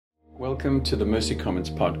Welcome to the Mercy Comments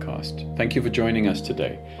podcast. Thank you for joining us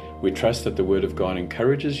today. We trust that the Word of God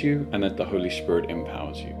encourages you and that the Holy Spirit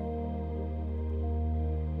empowers you.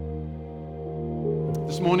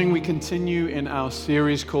 This morning we continue in our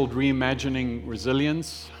series called Reimagining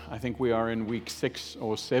Resilience. I think we are in week 6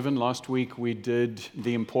 or 7. Last week we did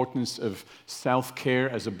the importance of self-care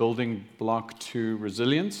as a building block to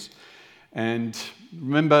resilience. And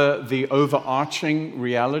remember the overarching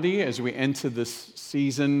reality as we enter this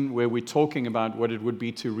season where we're talking about what it would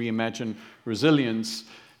be to reimagine resilience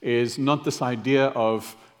is not this idea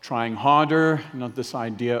of trying harder, not this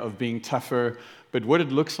idea of being tougher, but what it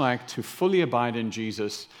looks like to fully abide in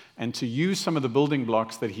Jesus and to use some of the building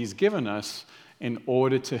blocks that He's given us in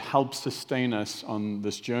order to help sustain us on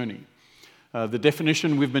this journey. The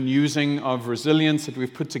definition we've been using of resilience that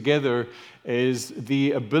we've put together is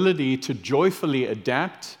the ability to joyfully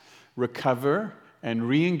adapt, recover, and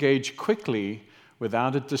re-engage quickly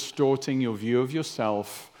without it distorting your view of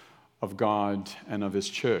yourself, of God, and of His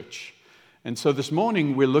church. And so this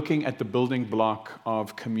morning we're looking at the building block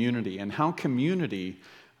of community and how community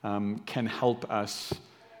can help us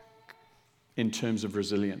in terms of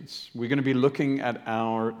resilience. We're going to be looking at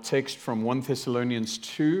our text from 1 Thessalonians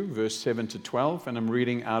 2, verse 7 to 12, and I'm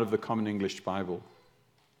reading out of the Common English Bible.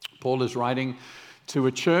 Paul is writing to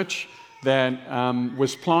a church that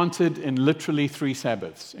was planted in literally 3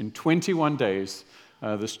 Sabbaths. In 21 days,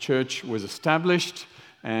 this church was established,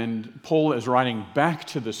 and Paul is writing back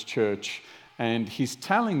to this church, and he's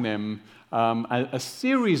telling them a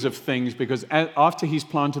series of things because after he's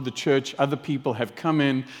planted the church, other people have come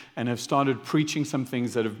in and have started preaching some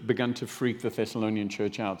things that have begun to freak the Thessalonian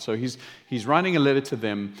church out. So he's writing a letter to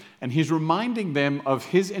them, and he's reminding them of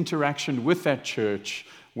his interaction with that church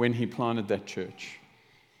when he planted that church.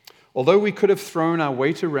 Although we could have thrown our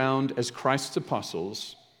weight around as Christ's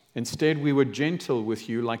apostles, instead we were gentle with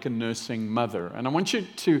you like a nursing mother. And I want you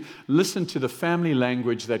to listen to the family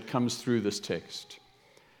language that comes through this text.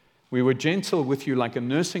 We were gentle with you like a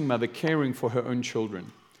nursing mother caring for her own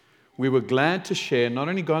children. We were glad to share not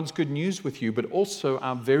only God's good news with you, but also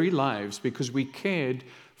our very lives because we cared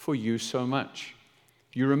for you so much.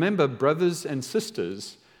 You remember, brothers and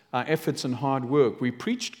sisters, our efforts and hard work. We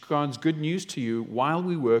preached God's good news to you while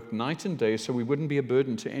we worked night and day so we wouldn't be a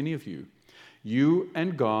burden to any of you. You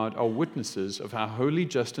and God are witnesses of how holy,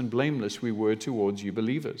 just, and blameless we were towards you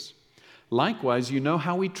believers. Likewise, you know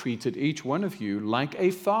how we treated each one of you like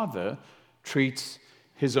a father treats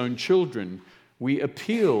his own children. We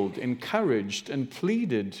appealed, encouraged, and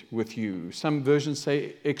pleaded with you. Some versions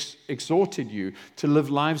say exhorted you to live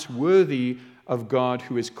lives worthy of God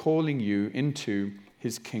who is calling you into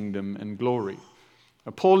His kingdom and glory.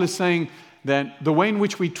 Now, Paul is saying that the way in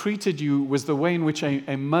which we treated you was the way in which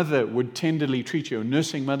a mother would tenderly treat you, a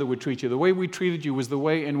nursing mother would treat you. The way we treated you was the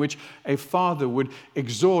way in which a father would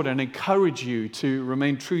exhort and encourage you to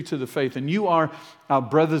remain true to the faith. And you are our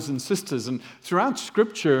brothers and sisters. And throughout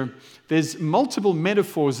Scripture, there's multiple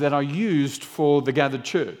metaphors that are used for the gathered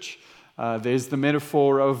church. There's the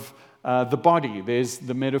metaphor of the body. There's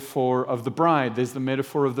the metaphor of the bride. There's the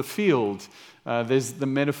metaphor of the field. There's the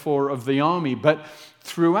metaphor of the army. But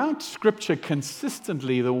throughout Scripture,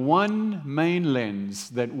 consistently, the one main lens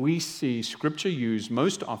that we see Scripture use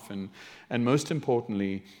most often and most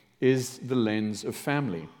importantly is the lens of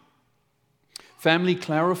family. Family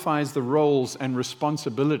clarifies the roles and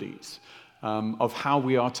responsibilities of how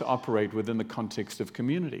we are to operate within the context of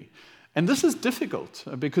community. And this is difficult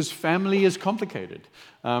because family is complicated.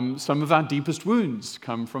 Some of our deepest wounds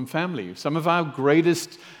come from family. Some of our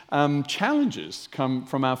greatest challenges come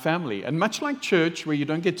from our family. And much like church, where you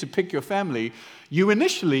don't get to pick your family, you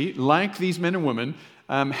initially, like these men and women,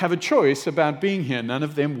 have a choice about being here. None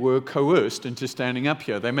of them were coerced into standing up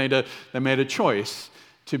here. They made a choice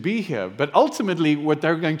to be here. But ultimately, what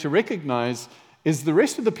they're going to recognize is the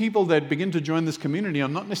rest of the people that begin to join this community are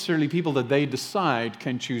not necessarily people that they decide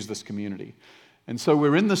can choose this community. And so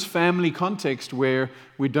we're in this family context where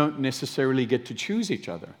we don't necessarily get to choose each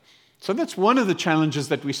other. So that's one of the challenges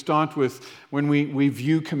that we start with when we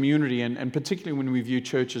view community and particularly when we view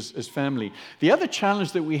church as family. The other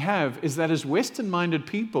challenge that we have is that as Western-minded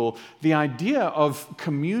people, the idea of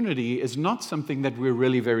community is not something that we're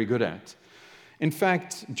really very good at. In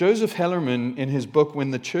fact, Joseph Hellerman, in his book, When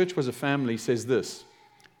the Church Was a Family, says this: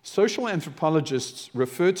 social anthropologists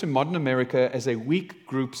refer to modern America as a weak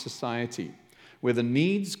group society, where the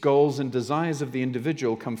needs, goals, and desires of the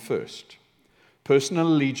individual come first. Personal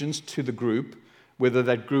allegiance to the group, whether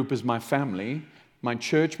that group is my family, my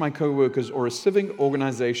church, my co-workers, or a civic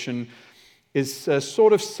organization, is a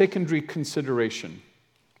sort of secondary consideration.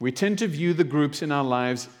 We tend to view the groups in our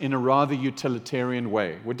lives in a rather utilitarian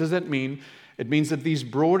way. What does that mean? It means that these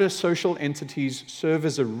broader social entities serve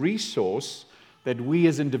as a resource that we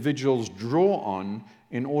as individuals draw on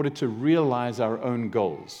in order to realize our own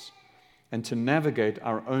goals and to navigate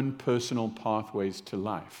our own personal pathways to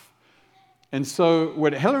life. And so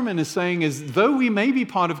what Hellerman is saying is, though we may be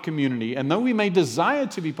part of community, and though we may desire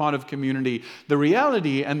to be part of community, the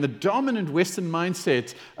reality and the dominant Western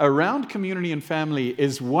mindset around community and family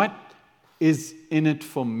is what is in it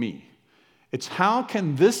for me. It's how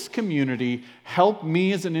can this community help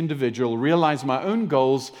me as an individual realize my own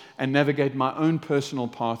goals and navigate my own personal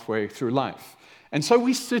pathway through life. And so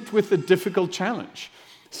we sit with a difficult challenge.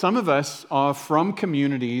 Some of us are from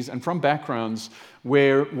communities and from backgrounds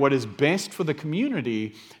where what is best for the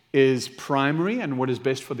community is primary and what is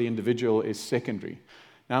best for the individual is secondary.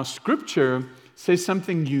 Now, Scripture says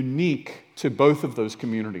something unique to both of those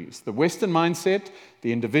communities. The Western mindset,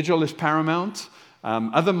 the individual is paramount.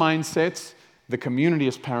 Other mindsets, the community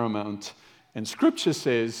is paramount. And Scripture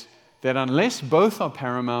says that unless both are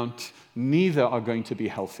paramount, neither are going to be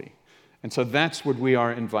healthy. And so that's what we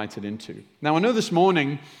are invited into. Now, I know this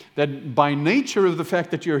morning that by nature of the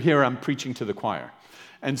fact that you're here, I'm preaching to the choir.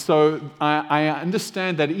 And so I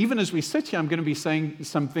understand that even as we sit here, I'm going to be saying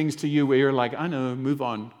some things to you where you're like, I know, move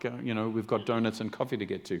on. We've got donuts and coffee to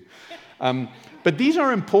get to. But these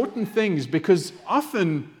are important things because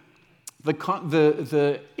often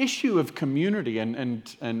the issue of community, and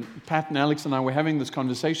Pat and Alex and I were having this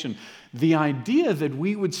conversation, the idea that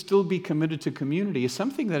we would still be committed to community is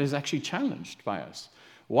something that is actually challenged by us.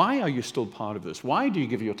 Why are you still part of this? Why do you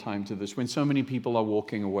give your time to this when so many people are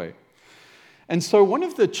walking away? And so one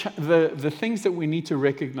of the things that we need to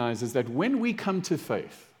recognize is that when we come to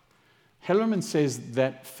faith, Hellerman says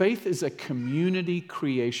that faith is a community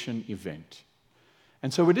creation event.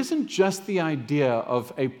 And so it isn't just the idea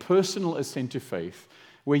of a personal assent to faith,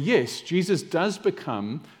 where yes, Jesus does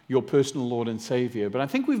become your personal Lord and Savior, but I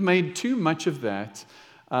think we've made too much of that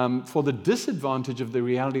for the disadvantage of the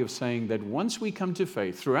reality of saying that once we come to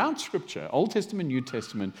faith, throughout Scripture, Old Testament, New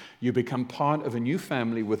Testament, you become part of a new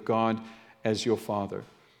family with God as your Father.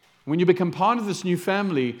 When you become part of this new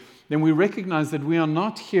family, then we recognize that we are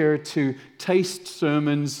not here to taste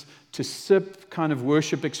sermons, to sip kind of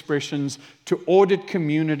worship expressions, to audit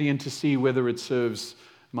community and to see whether it serves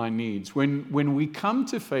my needs. When we come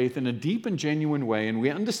to faith in a deep and genuine way and we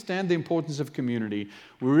understand the importance of community,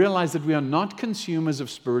 we realize that we are not consumers of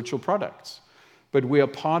spiritual products, but we are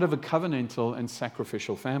part of a covenantal and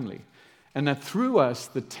sacrificial family. And that through us,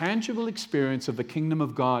 the tangible experience of the kingdom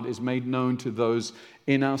of God is made known to those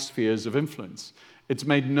in our spheres of influence. It's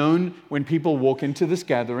made known when people walk into this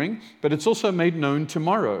gathering, but it's also made known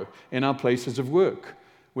tomorrow in our places of work,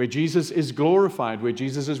 where Jesus is glorified, where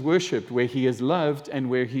Jesus is worshipped, where he is loved, and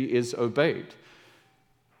where he is obeyed.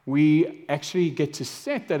 We actually get to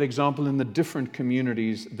set that example in the different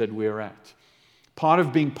communities that we're at. Part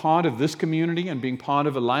of being part of this community and being part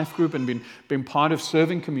of a life group and being part of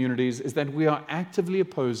serving communities is that we are actively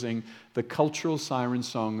opposing the cultural siren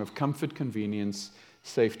song of comfort, convenience,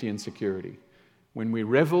 safety, and security. When we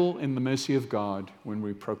revel in the mercy of God, when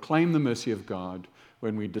we proclaim the mercy of God,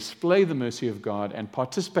 when we display the mercy of God and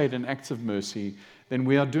participate in acts of mercy, then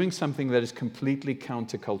we are doing something that is completely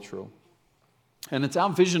countercultural. And it's our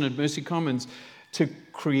vision at Mercy Commons to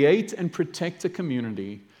create and protect a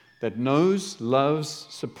community that knows, loves,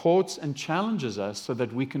 supports, and challenges us so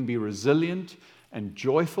that we can be resilient and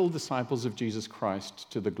joyful disciples of Jesus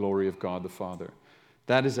Christ to the glory of God the Father.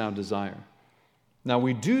 That is our desire. Now,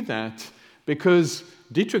 we do that because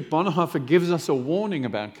Dietrich Bonhoeffer gives us a warning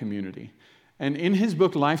about community. And in his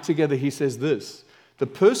book, Life Together, he says this: the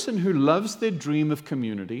person who loves their dream of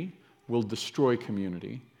community will destroy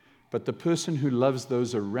community, but the person who loves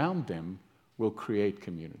those around them will create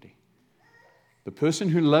community. The person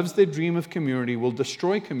who loves their dream of community will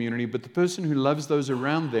destroy community, but the person who loves those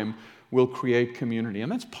around them will create community.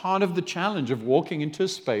 And that's part of the challenge of walking into a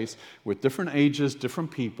space with different ages,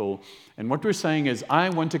 different people. And what we're saying is, I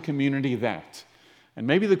want a community that. And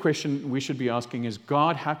maybe the question we should be asking is,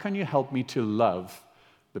 God, how can you help me to love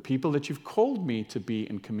the people that you've called me to be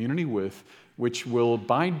in community with, which will,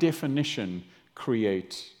 by definition,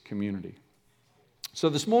 create community? So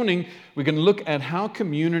this morning, we're going to look at how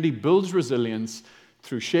community builds resilience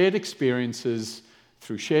through shared experiences,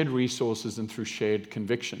 through shared resources, and through shared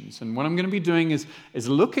convictions. And what I'm going to be doing is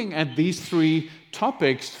looking at these three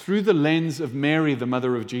topics through the lens of Mary, the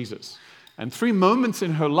mother of Jesus, and three moments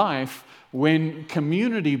in her life when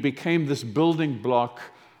community became this building block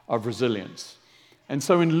of resilience. And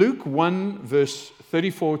so in Luke 1, verse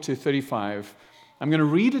 34 to 35, I'm going to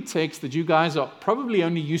read a text that you guys are probably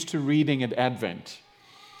only used to reading at Advent.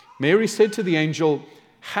 Mary said to the angel,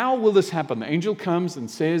 "How will this happen?" The angel comes and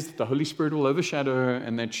says that the Holy Spirit will overshadow her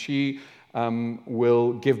and that she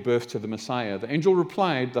will give birth to the Messiah. The angel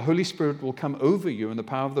replied, "The Holy Spirit will come over you, and the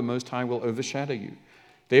power of the Most High will overshadow you.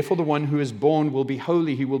 Therefore, the one who is born will be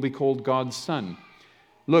holy. He will be called God's Son.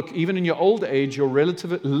 Look, even in your old age, your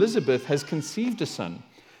relative Elizabeth has conceived a son.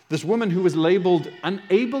 This woman who was labeled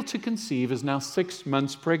unable to conceive is now 6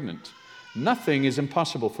 months pregnant. Nothing is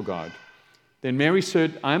impossible for God." Then Mary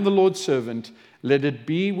said, "I am the Lord's servant. Let it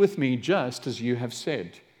be with me just as you have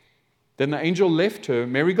said." Then the angel left her.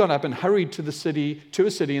 Mary got up and hurried to a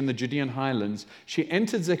city in the Judean highlands. She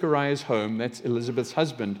entered Zechariah's home, that's Elizabeth's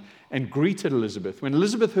husband, and greeted Elizabeth. When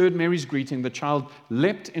Elizabeth heard Mary's greeting, the child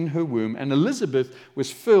leapt in her womb, and Elizabeth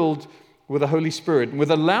was filled with the Holy Spirit. And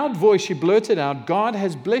with a loud voice she blurted out, "God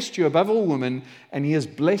has blessed you above all women, and he has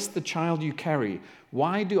blessed the child you carry.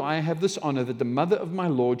 Why do I have this honor that the mother of my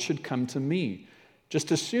Lord should come to me?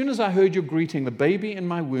 Just as soon as I heard your greeting, the baby in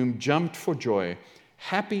my womb jumped for joy.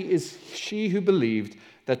 Happy is she who believed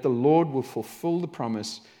that the Lord will fulfill the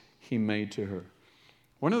promise he made to her."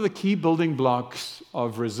 One of the key building blocks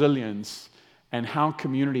of resilience and how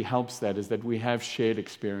community helps that is that we have shared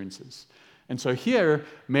experiences. And so here,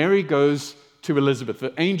 Mary goes to Elizabeth.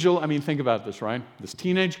 The angel, think about this, right? This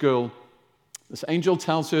teenage girl, this angel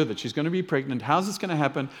tells her that she's going to be pregnant. How's this going to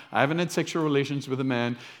happen? I haven't had sexual relations with a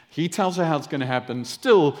man. He tells her how it's going to happen.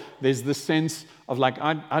 Still, there's this sense of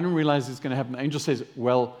I don't realize it's going to happen. The angel says,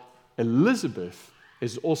 well, Elizabeth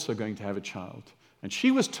is also going to have a child. And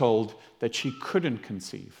she was told that she couldn't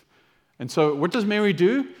conceive. And so what does Mary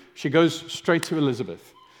do? She goes straight to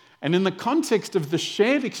Elizabeth. And in the context of the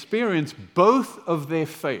shared experience, both of their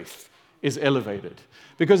faith is elevated.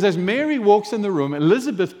 Because as Mary walks in the room,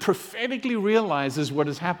 Elizabeth prophetically realizes what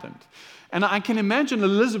has happened. And I can imagine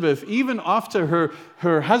Elizabeth, even after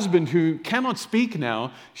her husband, who cannot speak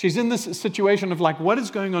now, she's in this situation of what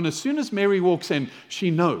is going on? As soon as Mary walks in,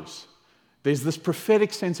 she knows. There's this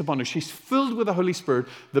prophetic sense upon her. She's filled with the Holy Spirit.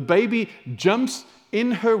 The baby jumps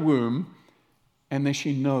in her womb, and then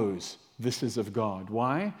she knows this is of God.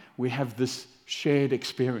 Why? We have this shared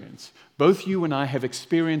experience. Both you and I have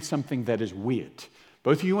experienced something that is weird.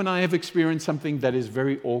 Both you and I have experienced something that is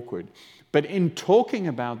very awkward. But in talking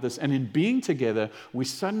about this and in being together, we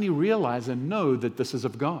suddenly realize and know that this is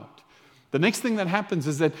of God. The next thing that happens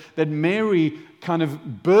is that Mary kind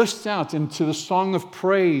of bursts out into the song of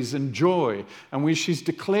praise and joy, and where she's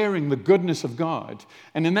declaring the goodness of God.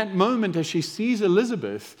 And in that moment, as she sees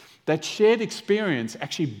Elizabeth, that shared experience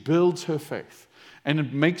actually builds her faith. And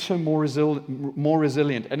it makes her more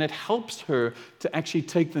resilient. And it helps her to actually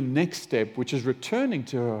take the next step, which is returning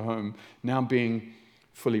to her home, now being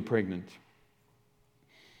fully pregnant.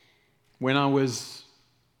 When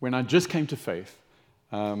I just came to faith,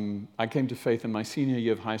 I came to faith in my senior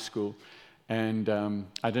year of high school, and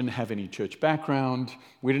I didn't have any church background.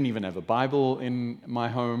 We didn't even have a Bible in my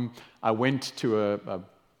home. I went to a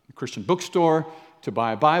Christian bookstore to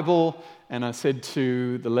buy a Bible, and I said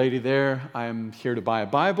to the lady there, "I am here to buy a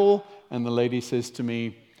Bible." And the lady says to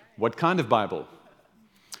me, "What kind of Bible?"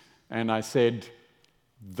 And I said,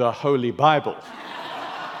 "The Holy Bible."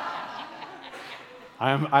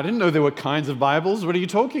 I didn't know there were kinds of Bibles. What are you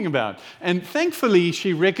talking about? And thankfully,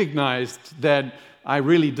 she recognized that I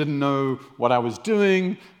really didn't know what I was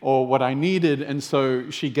doing or what I needed, and so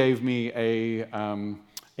she gave me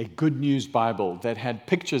a Good News Bible that had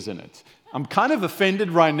pictures in it. I'm kind of offended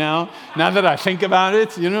right now that I think about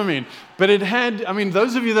it, you know what I mean? But it had,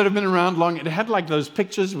 those of you that have been around long, it had those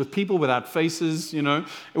pictures with people without faces, you know?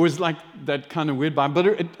 It was that kind of weird Bible, but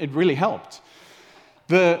it really helped.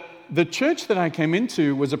 The church that I came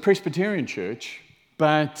into was a Presbyterian church,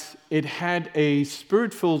 but it had a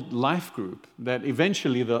spirit-filled life group that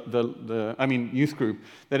eventually, youth group,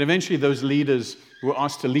 that eventually those leaders were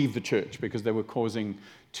asked to leave the church because they were causing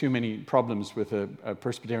too many problems with a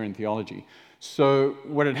Presbyterian theology. So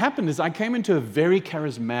what had happened is I came into a very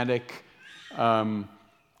charismatic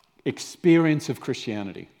experience of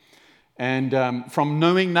Christianity. And from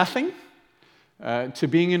knowing nothing to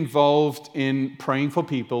being involved in praying for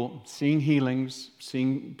people, seeing healings,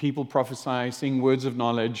 seeing people prophesy, seeing words of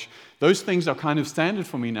knowledge, those things are kind of standard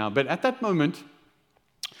for me now. But at that moment,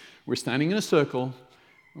 we're standing in a circle,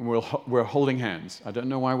 and we're holding hands. I don't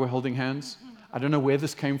know why we're holding hands. I don't know where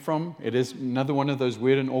this came from. It is another one of those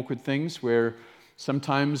weird and awkward things where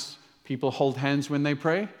sometimes people hold hands when they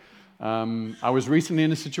pray. I was recently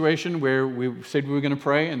in a situation where we said we were going to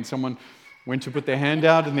pray, and someone went to put their hand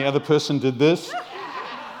out, and the other person did this.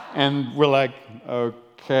 And we're like,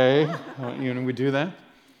 okay, we do that.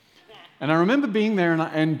 And I remember being there,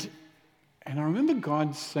 and I remember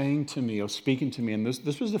God saying to me, or speaking to me, and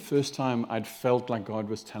this was the first time I'd felt like God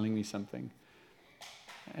was telling me something.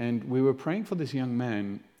 And we were praying for this young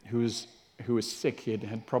man who was sick. He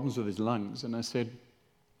had problems with his lungs. And I said,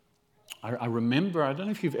 I remember, I don't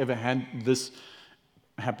know if you've ever had this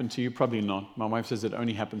happen to you, probably not. My wife says it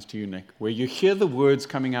only happens to you, Nick, where you hear the words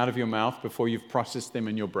coming out of your mouth before you've processed them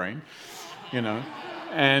in your brain,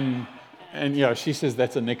 And she says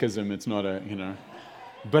that's a Nickism, it's not a,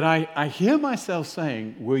 But I hear myself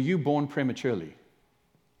saying, were you born prematurely?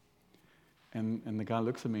 And the guy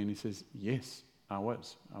looks at me and he says, yes, I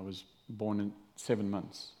was. I was born in 7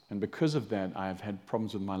 months. And because of that, I've had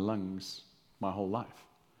problems with my lungs my whole life.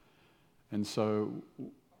 And so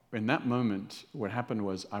in that moment, what happened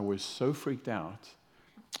was I was so freaked out,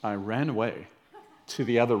 I ran away to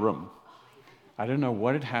the other room. I don't know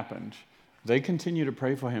what had happened. They continued to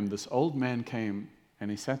pray for him. This old man came and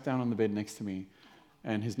he sat down on the bed next to me,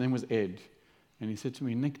 and his name was Ed. And he said to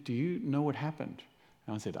me, Nick, do you know what happened?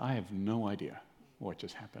 And I said, I have no idea what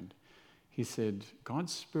just happened. He said,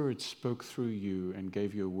 God's Spirit spoke through you and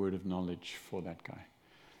gave you a word of knowledge for that guy.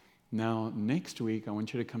 Now, next week, I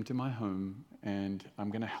want you to come to my home, and I'm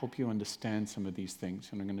going to help you understand some of these things,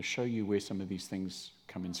 and I'm going to show you where some of these things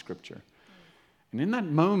come in Scripture. And in that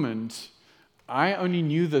moment, I only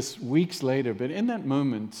knew this weeks later, but in that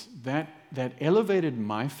moment, that elevated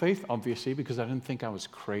my faith, obviously, because I didn't think I was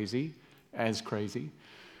crazy.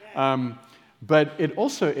 But it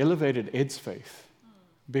also elevated Ed's faith,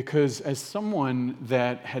 because as someone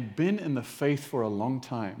that had been in the faith for a long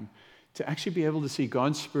time, to actually be able to see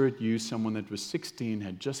God's Spirit use someone that was 16,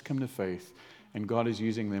 had just come to faith, and God is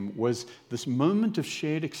using them, was this moment of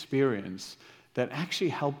shared experience that actually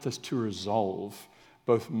helped us to resolve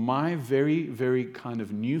both my very, very kind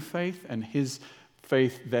of new faith and his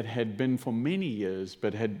faith that had been for many years,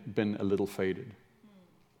 but had been a little faded.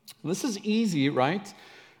 This is easy, right,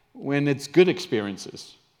 when it's good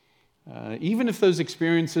experiences. Even if those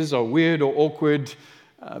experiences are weird or awkward,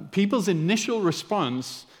 people's initial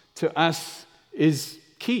response to us is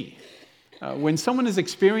key. When someone is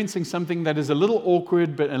experiencing something that is a little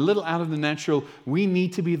awkward but a little out of the natural, we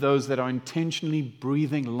need to be those that are intentionally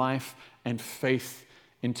breathing life and faith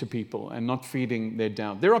into people and not feeding their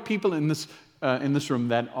doubt. There are people in this room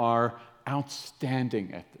that are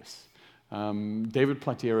outstanding at this. David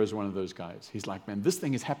Platiero is one of those guys. He's like, man, this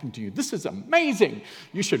thing has happened to you. This is amazing.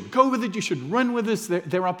 You should go with it. You should run with this.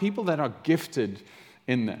 There are people that are gifted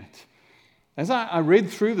in that. As I read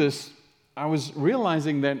through this, I was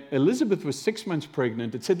realizing that Elizabeth was 6 months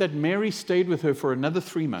pregnant. It said that Mary stayed with her for another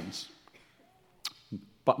 3 months.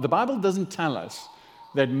 But the Bible doesn't tell us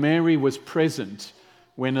that Mary was present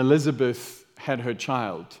when Elizabeth had her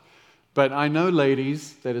child. But I know,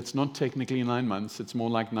 ladies, that it's not technically 9 months. It's more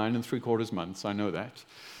like 9 3/4 months. I know that.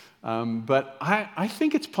 But I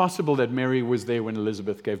think it's possible that Mary was there when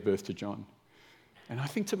Elizabeth gave birth to John. And I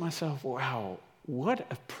think to myself, wow, what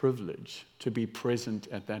a privilege to be present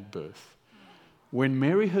at that birth. When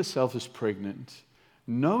Mary herself is pregnant,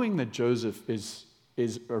 knowing that Joseph is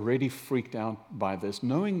already freaked out by this,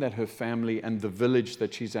 knowing that her family and the village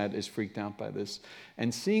that she's at is freaked out by this,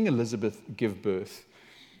 and seeing Elizabeth give birth.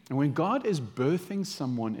 And when God is birthing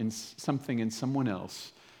something in someone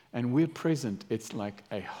else, and we're present, it's like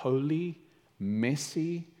a holy,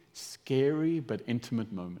 messy, scary, but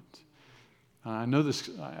intimate moment. I know this,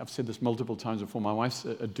 I've said this multiple times before. My wife's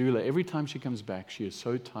a doula. Every time she comes back, she is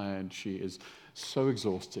so tired, she is so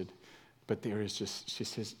exhausted. But she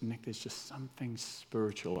says, Nick, there's just something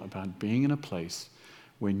spiritual about being in a place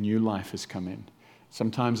where new life has come in.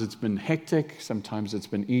 Sometimes it's been hectic, sometimes it's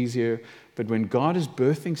been easier, but when God is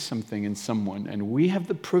birthing something in someone, and we have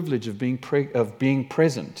the privilege of being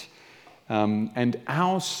present, and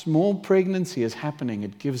our small pregnancy is happening,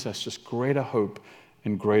 it gives us just greater hope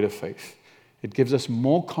and greater faith. It gives us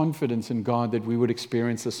more confidence in God that we would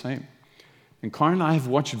experience the same. And Karen and I have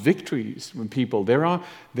watched victories when people, there are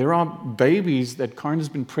babies that Karen has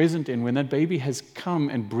been present in when that baby has come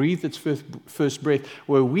and breathed its first breath,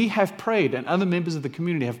 where we have prayed and other members of the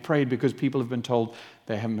community have prayed because people have been told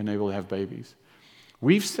they haven't been able to have babies.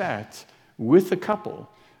 We've sat with a couple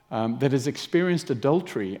that has experienced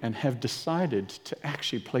adultery and have decided to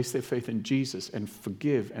actually place their faith in Jesus and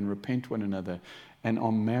forgive and repent one another, and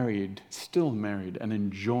are married, still married, and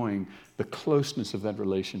enjoying the closeness of that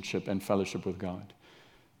relationship and fellowship with God.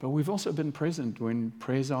 But we've also been present when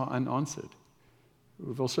prayers are unanswered.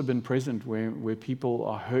 We've also been present where people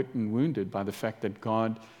are hurt and wounded by the fact that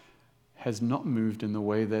God has not moved in the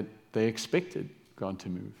way that they expected God to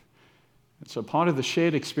move. So part of the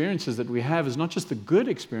shared experiences that we have is not just the good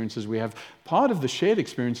experiences we have. Part of the shared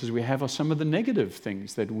experiences we have are some of the negative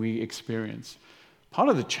things that we experience. Part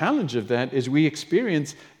of the challenge of that is we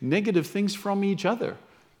experience negative things from each other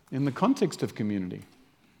in the context of community.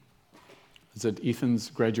 Is at Ethan's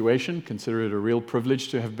graduation, consider it a real privilege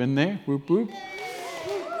to have been there. Whoop, whoop.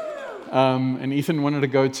 And Ethan wanted to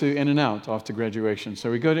go to In-N-Out after graduation.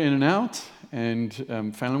 So we go to In-N-Out, and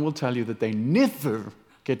Fallon will tell you that they never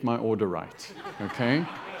get my order right, okay?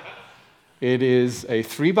 It is a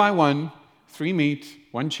 3-by-1, 3 meat,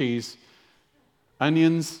 1 cheese,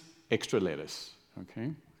 onions, extra lettuce,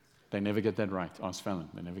 okay? They never get that right. Ask Fallon,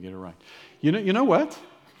 they never get it right. You know what?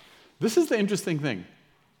 This is the interesting thing.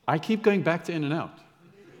 I keep going back to In-N-Out.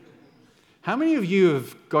 How many of you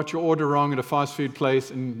have got your order wrong at a fast food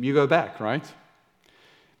place and you go back, right?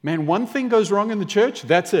 Man, one thing goes wrong in the church,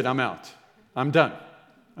 that's it, I'm out. I'm done.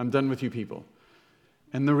 I'm done with you people.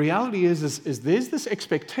 And the reality is there's this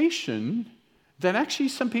expectation that actually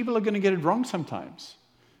some people are going to get it wrong sometimes.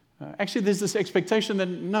 Actually, there's this expectation that,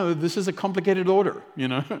 no, this is a complicated order,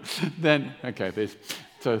 Then, okay, there's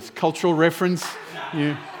a cultural reference.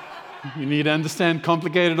 You need to understand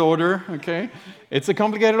complicated order, okay? It's a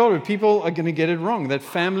complicated order. People are going to get it wrong. That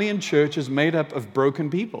family and church is made up of broken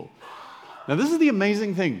people. Now, this is the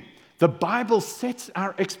amazing thing. The Bible sets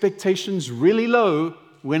our expectations really low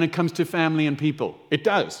when it comes to family and people. It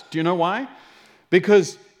does. Do you know why?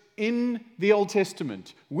 Because in the Old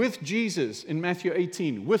Testament, with Jesus in Matthew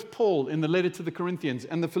 18, with Paul in the letter to the Corinthians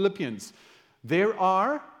and the Philippians, there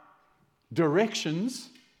are directions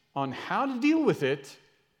on how to deal with it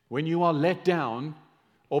when you are let down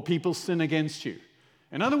or people sin against you.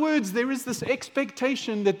 In other words, there is this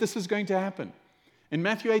expectation that this is going to happen. In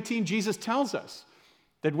Matthew 18, Jesus tells us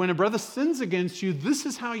that when a brother sins against you, this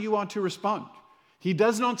is how you are to respond. He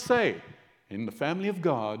does not say, in the family of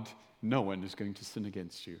God, no one is going to sin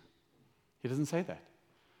against you. He doesn't say that.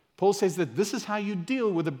 Paul says that this is how you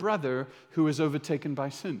deal with a brother who is overtaken by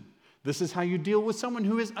sin. This is how you deal with someone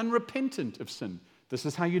who is unrepentant of sin. This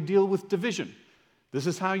is how you deal with division. This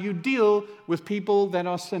is how you deal with people that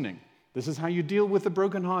are sinning. This is how you deal with the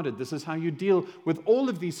brokenhearted. This is how you deal with all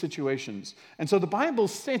of these situations. And so the Bible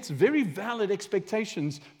sets very valid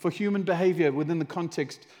expectations for human behavior within the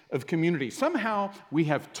context of community. Somehow we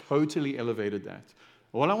have totally elevated that.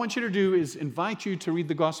 All I want you to do is invite you to read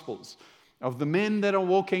the Gospels of the men that are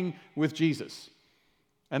walking with Jesus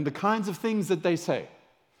and the kinds of things that they say.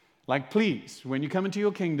 Like, please, when you come into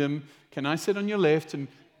your kingdom, can I sit on your left and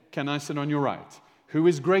can I sit on your right? Who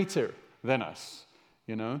is greater than us?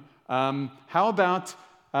 How about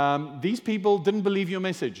these people didn't believe your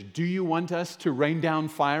message? Do you want us to rain down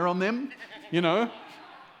fire on them?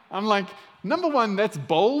 I'm like, number one, that's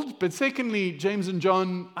bold. But secondly, James and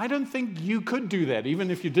John, I don't think you could do that, even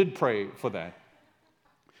if you did pray for that.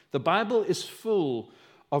 The Bible is full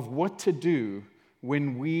of what to do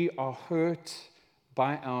when we are hurt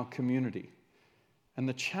by our community. And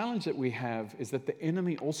the challenge that we have is that the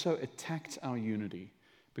enemy also attacks our unity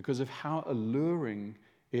because of how alluring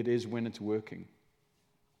it is when it's working.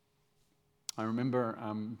 I remember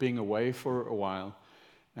being away for a while,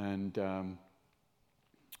 and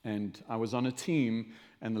I was on a team,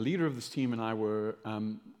 and the leader of this team and I were,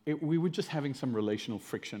 we were just having some relational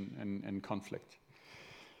friction and conflict.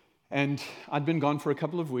 And I'd been gone for a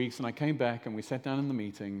couple of weeks, and I came back, and we sat down in the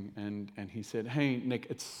meeting, and he said, "Hey, Nick,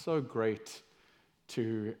 it's so great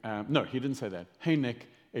to..." No, he didn't say that. "Hey, Nick,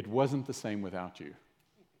 it wasn't the same without you."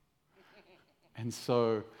 And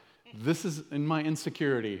so this is in my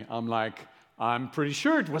insecurity. I'm like, I'm pretty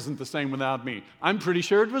sure it wasn't the same without me. I'm pretty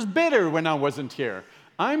sure it was better when I wasn't here.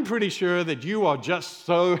 I'm pretty sure that you are just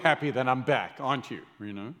so happy that I'm back, aren't you?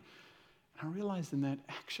 I realized in that,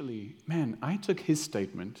 actually, man, I took his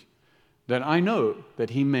statement that I know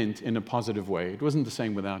that he meant in a positive way. It wasn't the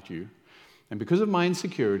same without you. And because of my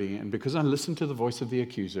insecurity and because I listened to the voice of the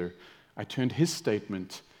accuser, I turned his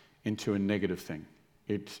statement into a negative thing.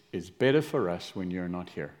 It is better for us when you're not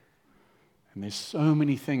here. And there's so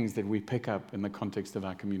many things that we pick up in the context of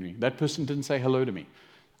our community. That person didn't say hello to me.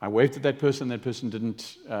 I waved at that person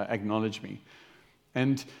didn't acknowledge me.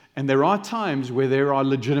 And there are times where there are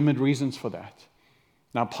legitimate reasons for that.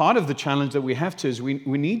 Now, part of the challenge that we have to is we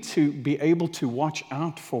need to be able to watch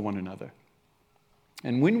out for one another.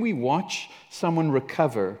 And when we watch someone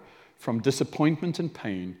recover from disappointment and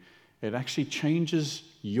pain, it actually changes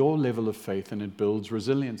your level of faith and it builds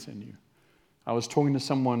resilience in you. I was talking to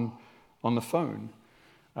someone on the phone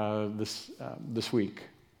this week,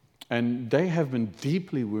 and they have been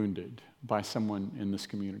deeply wounded by someone in this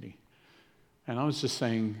community. And I was just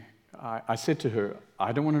saying, I said to her,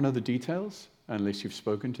 I don't want to know the details unless you've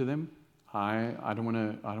spoken to them. I don't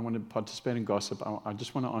want to participate in gossip. I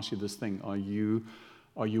just want to ask you this thing. Are you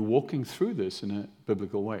walking through this in a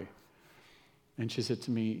biblical way? And she said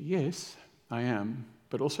to me, yes, I am.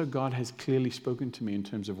 But also God has clearly spoken to me in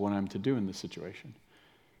terms of what I'm to do in this situation.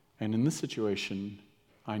 And in this situation,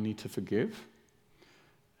 I need to forgive.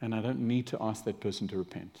 And I don't need to ask that person to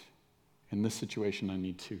repent. In this situation, I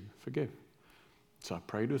need to forgive. So I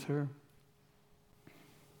prayed with her.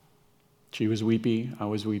 She was weepy. I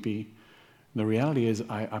was weepy. The reality is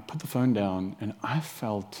I put the phone down and I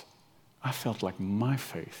felt like my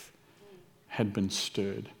faith had been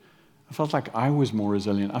stirred. I felt like I was more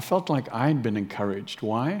resilient. I felt like I'd been encouraged.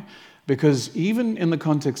 Why? Because even in the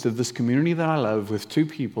context of this community that I love with two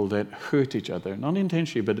people that hurt each other, not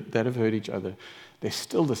intentionally, but that have hurt each other, there's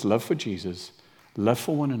still this love for Jesus, love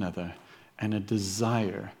for one another, and a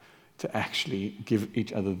desire to actually give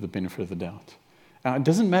each other the benefit of the doubt. Now, it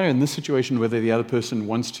doesn't matter in this situation whether the other person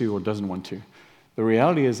wants to or doesn't want to. The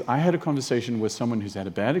reality is I had a conversation with someone who's had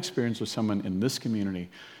a bad experience with someone in this community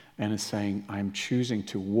and is saying, I'm choosing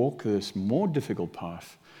to walk this more difficult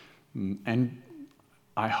path. And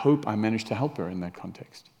I hope I managed to help her in that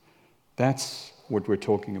context. That's what we're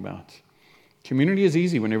talking about. Community is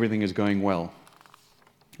easy when everything is going well.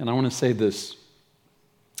 And I want to say this.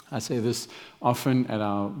 I say this often at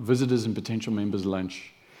our visitors and potential members'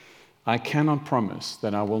 lunch. I cannot promise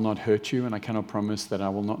that I will not hurt you, and I cannot promise that I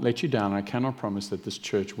will not let you down. I cannot promise that this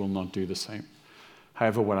church will not do the same.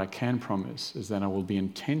 However, what I can promise is that I will be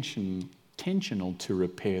intentional to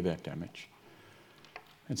repair that damage.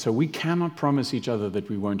 And so we cannot promise each other that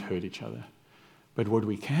we won't hurt each other. But what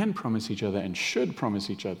we can promise each other and should promise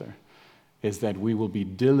each other is that we will be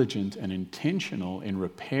diligent and intentional in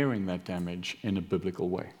repairing that damage in a biblical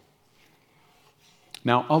way.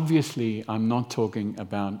 Now, obviously, I'm not talking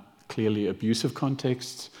about clearly abusive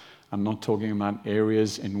contexts. I'm not talking about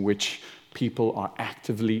areas in which people are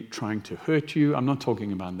actively trying to hurt you. I'm not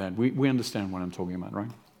talking about that. We understand what I'm talking about, right?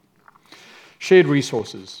 Shared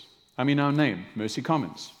resources. I mean, our name, Mercy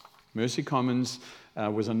Commons. Mercy Commons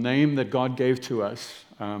was a name that God gave to us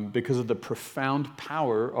because of the profound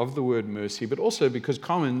power of the word mercy, but also because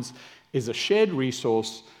Commons is a shared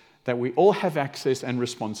resource that we all have access and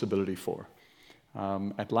responsibility for.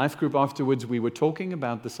 At Life Group afterwards, we were talking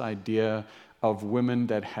about this idea of women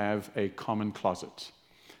that have a common closet.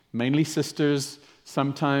 Mainly sisters,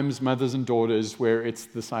 sometimes mothers and daughters, where it's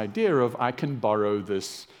this idea of I can borrow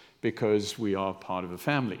this because we are part of a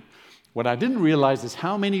family. What I didn't realize is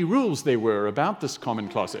how many rules there were about this common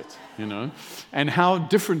closet, and how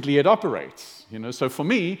differently it operates. So for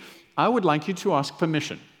me, I would like you to ask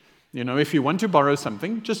permission. If you want to borrow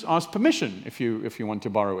something, just ask permission if you want to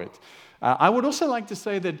borrow it. I would also like to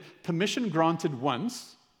say that permission granted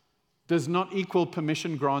once does not equal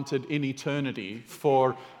permission granted in eternity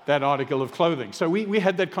for that article of clothing. So we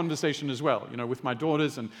had that conversation as well, with my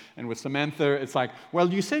daughters and with Samantha. It's like,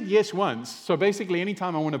 well, you said yes once, so basically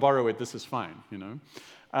anytime I want to borrow it, this is fine,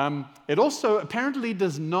 It also apparently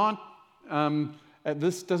does not,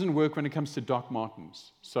 this doesn't work when it comes to Doc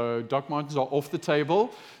Martens. So Doc Martens are off the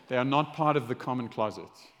table. They are not part of the common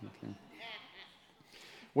closet. Okay.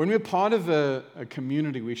 When we're part of a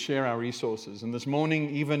community, we share our resources. And this morning,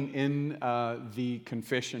 even in the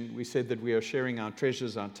confession, we said that we are sharing our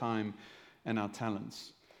treasures, our time, and our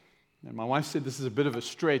talents. And my wife said this is a bit of a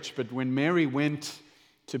stretch, but when Mary went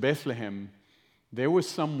to Bethlehem, there was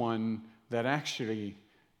someone that actually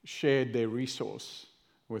shared their resource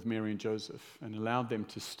with Mary and Joseph and allowed them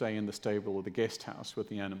to stay in the stable or the guest house with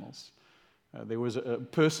the animals. There was a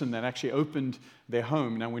person that actually opened their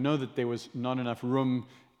home. Now, we know that there was not enough room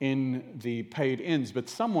in the paid inns, but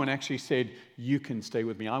someone actually said, you can stay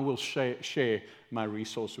with me. I will share my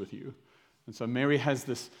resource with you. And so Mary has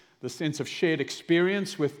the sense of shared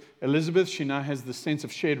experience with Elizabeth. She now has the sense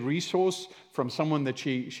of shared resource from someone that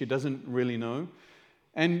she doesn't really know.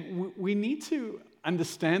 And we need to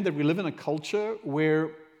understand that we live in a culture where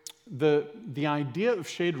the idea of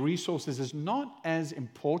shared resources is not as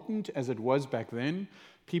important as it was back then.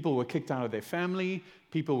 People were kicked out of their family.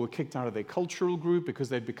 People were kicked out of their cultural group because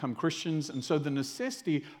they'd become Christians. And so the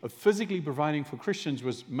necessity of physically providing for Christians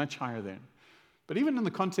was much higher then. But even in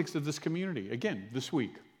the context of this community, again, this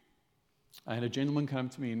week, I had a gentleman come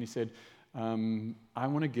to me and he said, I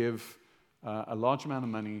want to give a large amount of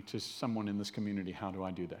money to someone in this community. How do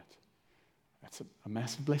I do that? That's a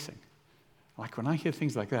massive blessing. Like when I hear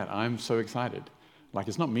things like that, I'm so excited. Like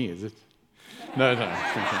it's not me, is it? No.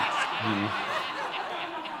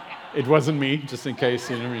 It wasn't me, just in case,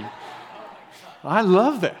 you know what I mean. I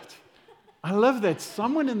love that. I love that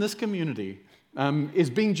someone in this community is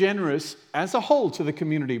being generous as a whole to the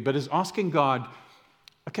community, but is asking God,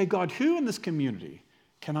 okay, God, who in this community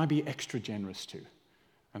can I be extra generous to?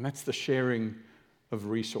 And that's the sharing of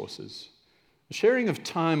resources. The sharing of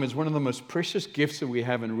time is one of the most precious gifts that we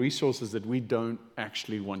have and resources that we don't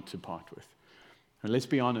actually want to part with. And let's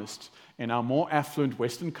be honest, in our more affluent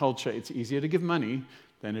Western culture, it's easier to give money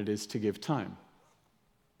than it is to give time.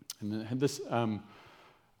 And I had this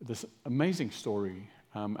amazing story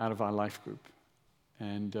out of our life group.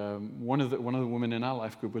 And one of the women in our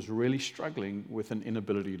life group was really struggling with an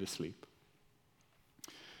inability to sleep.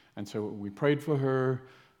 And so we prayed for her.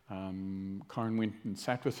 Karen went and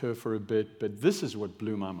sat with her for a bit, but this is what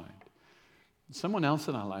blew my mind. Someone else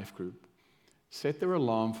in our life group set their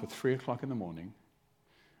alarm for 3 o'clock in the morning,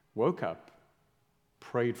 woke up,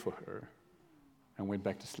 prayed for her, and went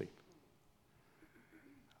back to sleep.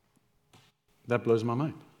 That blows my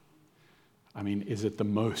mind. I mean, is it the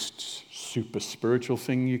most super spiritual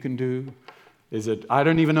thing you can do? Is it? I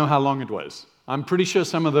don't even know how long it was. I'm pretty sure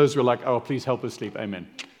some of those were like, oh, please help us sleep, amen.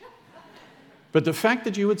 But the fact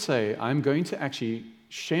that you would say, I'm going to actually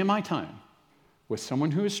share my time with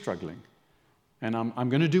someone who is struggling, and I'm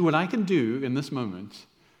going to do what I can do in this moment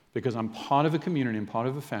because I'm part of a community and part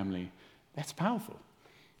of a family, that's powerful.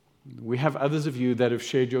 We have others of you that have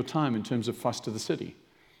shared your time in terms of Foster the City.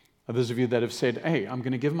 Others of you that have said, hey, I'm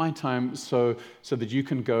going to give my time so that you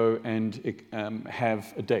can go and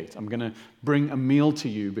have a date. I'm going to bring a meal to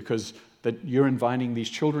you because that you're inviting these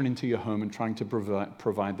children into your home and trying to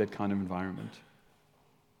provide that kind of environment.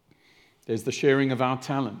 There's the sharing of our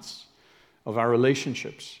talents, of our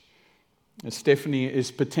relationships. Stephanie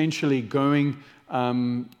is potentially going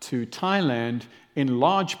to Thailand in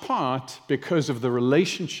large part because of the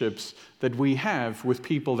relationships that we have with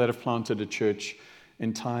people that have planted a church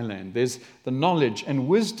in Thailand. There's the knowledge and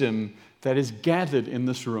wisdom that is gathered in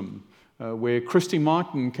this room, where Christy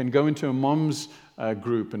Martin can go into a mom's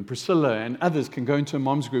group, and Priscilla and others can go into a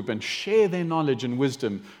mom's group and share their knowledge and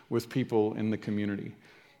wisdom with people in the community.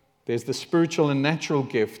 There's the spiritual and natural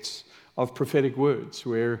gifts of prophetic words,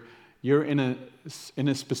 where you're in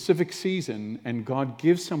a specific season and God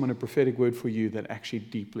gives someone a prophetic word for you that actually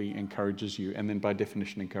deeply encourages you and then by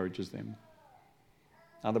definition encourages them.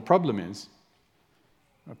 Now the problem is,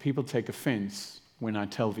 people take offense when I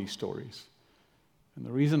tell these stories. And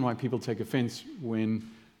the reason why people take offense when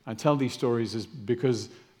I tell these stories is because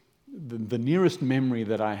the nearest memory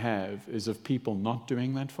that I have is of people not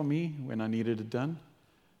doing that for me when I needed it done,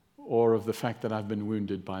 or of the fact that I've been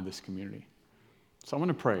wounded by this community. So I want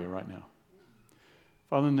to pray right now.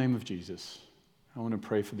 Father, in the name of Jesus, I want to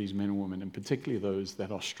pray for these men and women, and particularly those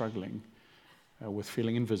that are struggling with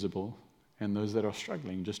feeling invisible, and those that are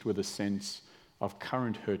struggling just with a sense of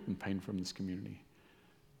current hurt and pain from this community.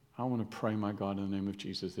 I want to pray, my God, in the name of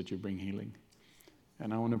Jesus, that you bring healing.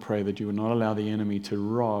 And I want to pray that you would not allow the enemy to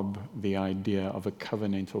rob the idea of a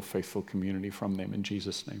covenantal, faithful community from them, in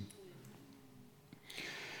Jesus' name.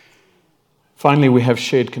 Finally, we have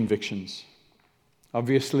shared convictions.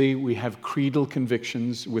 Obviously, we have creedal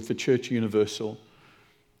convictions with the Church Universal.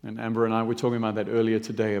 And Amber and I were talking about that earlier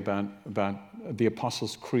today, about the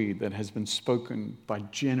Apostles' Creed that has been spoken by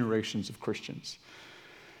generations of Christians.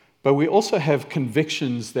 But we also have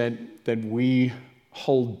convictions that we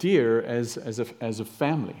hold dear as a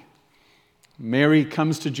family. Mary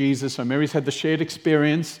comes to Jesus, so Mary's had the shared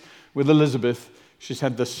experience with Elizabeth. She's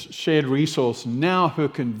had this shared resource. Now her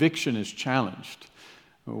conviction is challenged.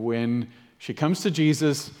 When she comes to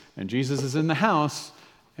Jesus, and Jesus is in the house,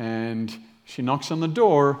 and she knocks on the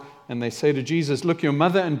door, and they say to Jesus, look, your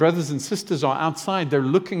mother and brothers and sisters are outside. They're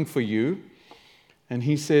looking for you. And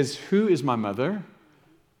he says, who is my mother?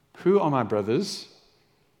 Who are my brothers?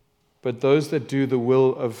 But those that do the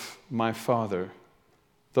will of my Father,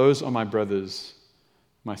 those are my brothers,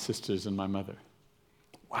 my sisters, and my mother.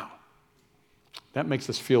 Wow. That makes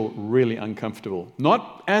us feel really uncomfortable.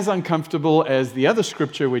 Not as uncomfortable as the other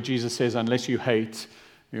scripture where Jesus says, unless you hate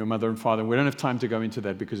your mother and father. We don't have time to go into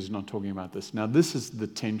that because he's not talking about this. Now, this is the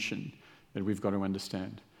tension that we've got to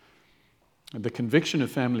understand. The conviction of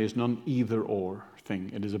family is not an either-or thing.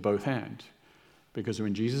 It is a both and. Because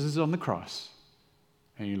when Jesus is on the cross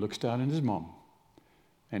and he looks down at his mom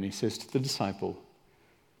and he says to the disciple,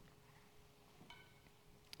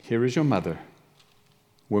 here is your mother.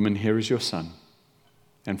 Woman, here is your son.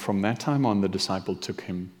 And from that time on, the disciple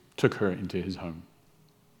took her into his home.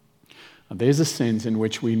 Now, there's a sense in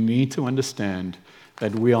which we need to understand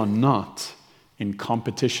that we are not in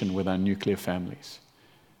competition with our nuclear families.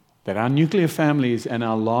 That our nuclear families and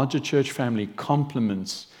our larger church family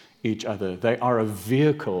complements each other. They are a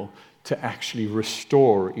vehicle to actually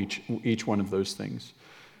restore each one of those things.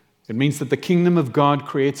 It means that the kingdom of God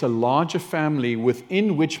creates a larger family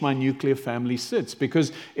within which my nuclear family sits.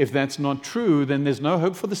 Because if that's not true, then there's no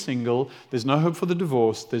hope for the single, there's no hope for the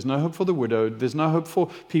divorced, there's no hope for the widowed, there's no hope for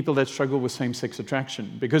people that struggle with same-sex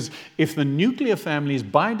attraction. Because if the nuclear family is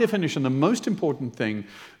by definition the most important thing,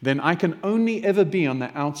 then I can only ever be on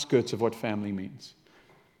the outskirts of what family means.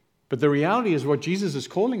 But the reality is what Jesus is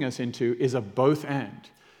calling us into is a both and.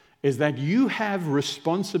 Is that you have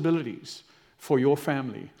responsibilities for your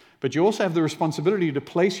family, but you also have the responsibility to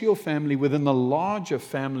place your family within the larger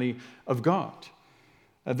family of God.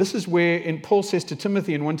 This is where Paul says to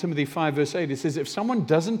Timothy in 1 Timothy 5 verse 8, he says, if someone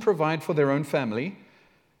doesn't provide for their own family,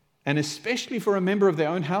 and especially for a member of their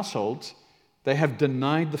own household, they have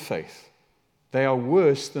denied the faith. They are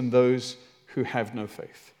worse than those who have no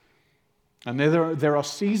faith. And there are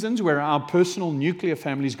seasons where our personal nuclear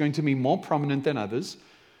family is going to be more prominent than others.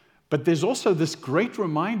 But there's also this great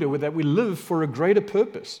reminder that we live for a greater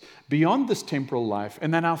purpose beyond this temporal life,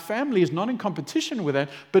 and that our family is not in competition with that,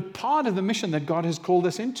 but part of the mission that God has called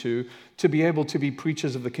us into to be able to be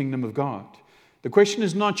preachers of the kingdom of God. The question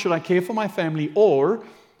is not, should I care for my family, or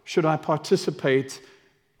should I participate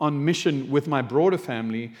on mission with my broader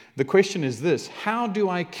family? The question is this: how do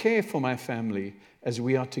I care for my family as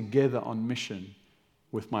we are together on mission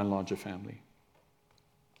with my larger family?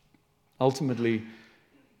 Ultimately,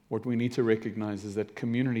 what we need to recognize is that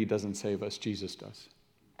community doesn't save us, Jesus does.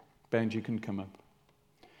 Band, you can come up.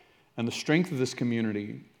 And the strength of this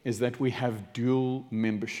community is that we have dual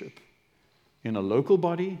membership in a local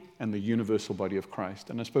body and the universal body of Christ.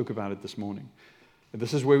 And I spoke about it this morning.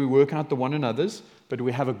 This is where we work out the one another's, but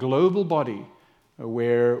we have a global body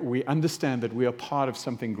where we understand that we are part of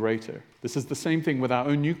something greater. This is the same thing with our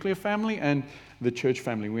own nuclear family and the church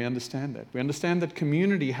family. We understand that. We understand that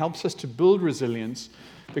community helps us to build resilience,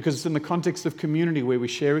 because it's in the context of community where we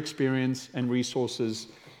share experience and resources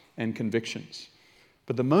and convictions.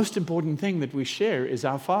 But the most important thing that we share is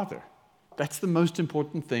our Father. That's the most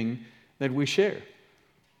important thing that we share.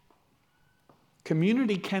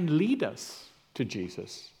 Community can lead us to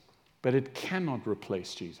Jesus, but it cannot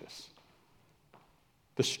replace Jesus.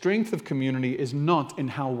 The strength of community is not in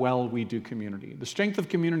how well we do community. The strength of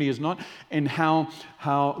community is not in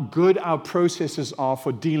how good our processes are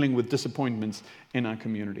for dealing with disappointments in our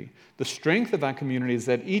community. The strength of our community is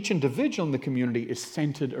that each individual in the community is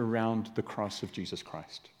centered around the cross of Jesus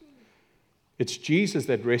Christ. It's Jesus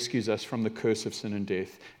that rescues us from the curse of sin and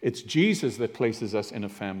death. It's Jesus that places us in a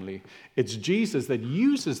family. It's Jesus that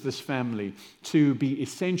uses this family to be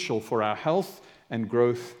essential for our health and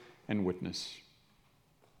growth and witness.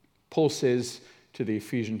 Paul says to the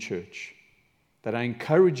Ephesian church that I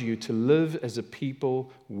encourage you to live as a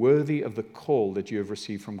people worthy of the call that you have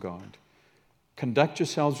received from God. Conduct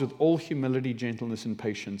yourselves with all humility, gentleness, and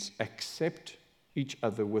patience. Accept each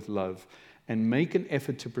other with love, and make an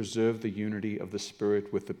effort to preserve the unity of the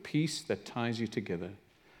Spirit with the peace that ties you together.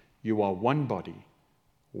 You are one body,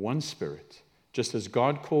 one Spirit. Just as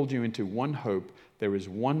God called you into one hope, there is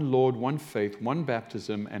one Lord, one faith, one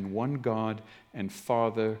baptism, and one God and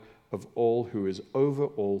Father of all, who is over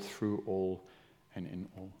all, through all, and in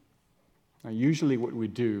all. Now, usually what we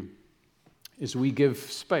do is we give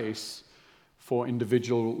space for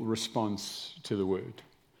individual response to the word.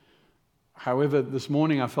 However, this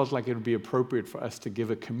morning I felt like it would be appropriate for us to give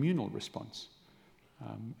a communal response,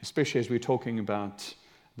 especially as we're talking about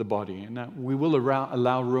the body. And we will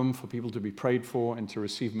allow room for people to be prayed for and to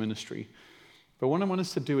receive ministry. But what I want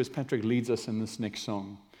us to do as Patrick leads us in this next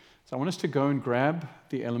song, so I want us to go and grab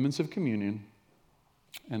the elements of communion,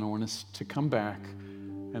 and I want us to come back,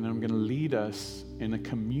 and then I'm going to lead us in a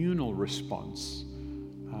communal response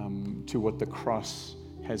to what the cross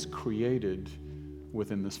has created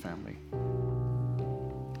within this family.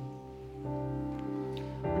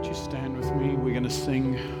 Would you stand with me? We're going to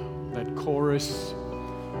sing that chorus.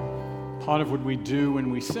 Part of what we do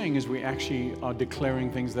when we sing is we actually are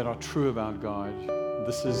declaring things that are true about God.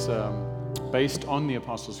 This is based on the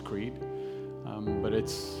Apostles' Creed, but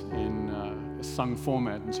it's in a sung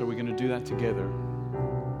format, and so we're going to do that together.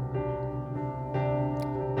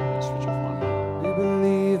 Switch off my mic. We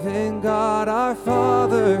believe in God our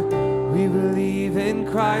Father. We believe in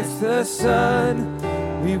Christ the Son.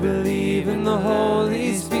 We believe in the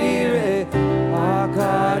Holy Spirit. Our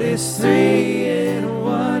God is three in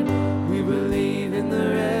one. We believe in the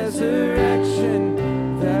resurrection,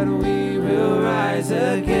 that we will rise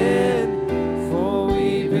again. For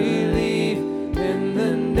we believe in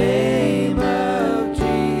the name of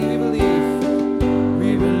Jesus.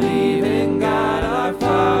 We believe in God our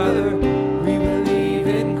Father. We believe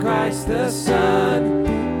in Christ the Son.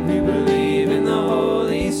 We believe in the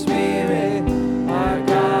Holy Spirit. Our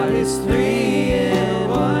God is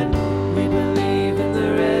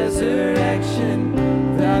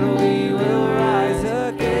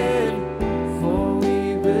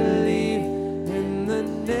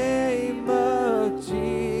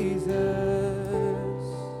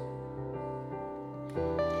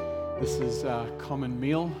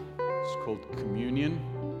It's called communion.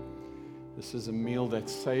 This is a meal that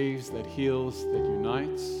saves, that heals, that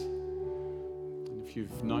unites. And if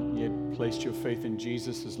you've not yet placed your faith in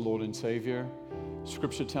Jesus as Lord and Savior,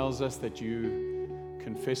 Scripture tells us that you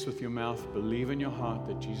confess with your mouth, believe in your heart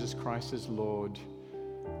that Jesus Christ is Lord,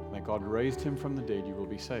 that God raised him from the dead, you will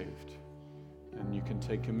be saved. And you can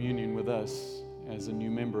take communion with us as a new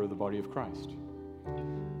member of the body of Christ.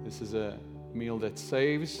 This is a meal that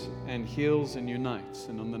saves and heals and unites.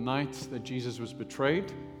 And on the night that Jesus was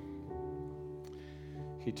betrayed,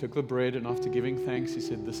 he took the bread, and after giving thanks, he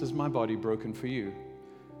said, "This is my body broken for you.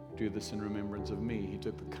 Do this in remembrance of me." He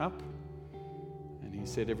took the cup, and he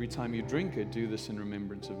said, "Every time you drink it, do this in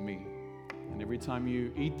remembrance of me." And every time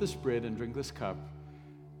you eat this bread and drink this cup,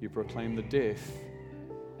 you proclaim the death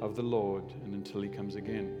of the Lord and until he comes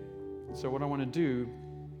again. So what I want to do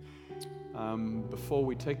before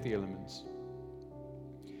we take the elements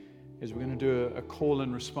is we're going to do a call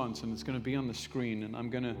and response, and it's going to be on the screen, and I'm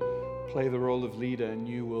going to play the role of leader, and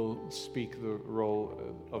you will speak the role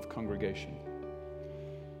of congregation.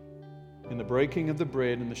 In the breaking of the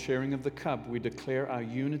bread and the sharing of the cup, we declare our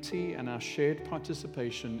unity and our shared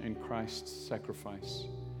participation in Christ's sacrifice.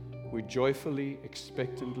 We joyfully,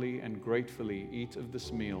 expectantly, and gratefully eat of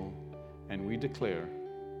this meal, and we declare,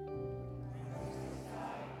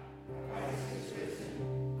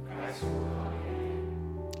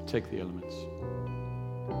 take the elements.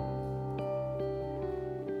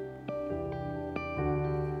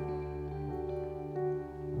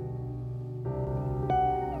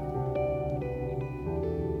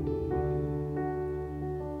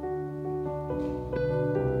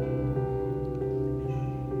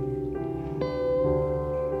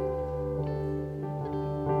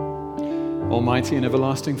 Almighty and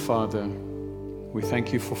everlasting Father, we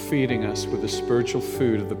thank you for feeding us with the spiritual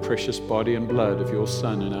food of the precious body and blood of your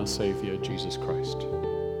Son and our Savior, Jesus Christ.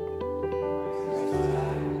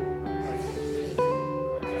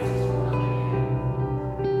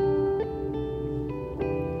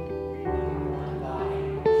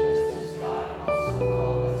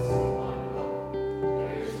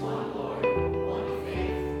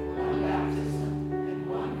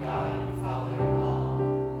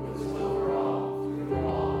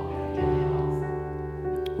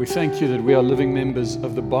 We thank you that we are living members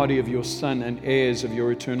of the body of your Son and heirs of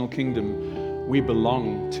your eternal kingdom. We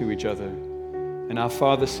belong to each other. And our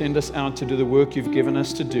Father, send us out to do the work you've given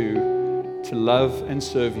us to do, to love and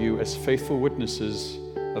serve you as faithful witnesses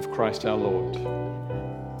of Christ our Lord.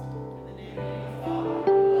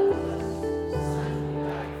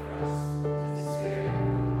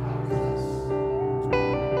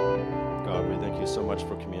 God, we thank you so much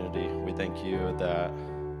for community. We thank you that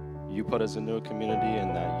you put us into a community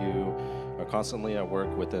and that you are constantly at work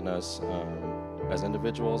within us as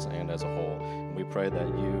individuals and as a whole. And we pray that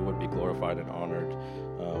you would be glorified and honored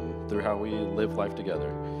through how we live life together.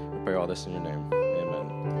 We pray all this in your name.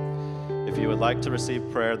 Amen. If you would like to receive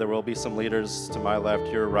prayer, there will be some leaders to my left,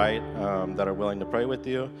 your right, that are willing to pray with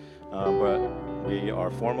you. But we are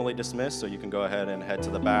formally dismissed, so you can go ahead and head to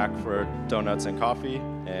the back for donuts and coffee.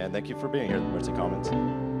 And thank you for being here at Mercy Commons.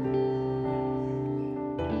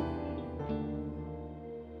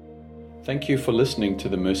 Thank you for listening to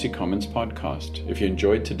the Mercy Commons podcast. If you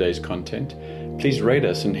enjoyed today's content, please rate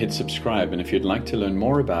us and hit subscribe. And if you'd like to learn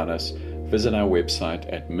more about us, visit our website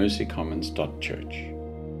at mercycommons.church.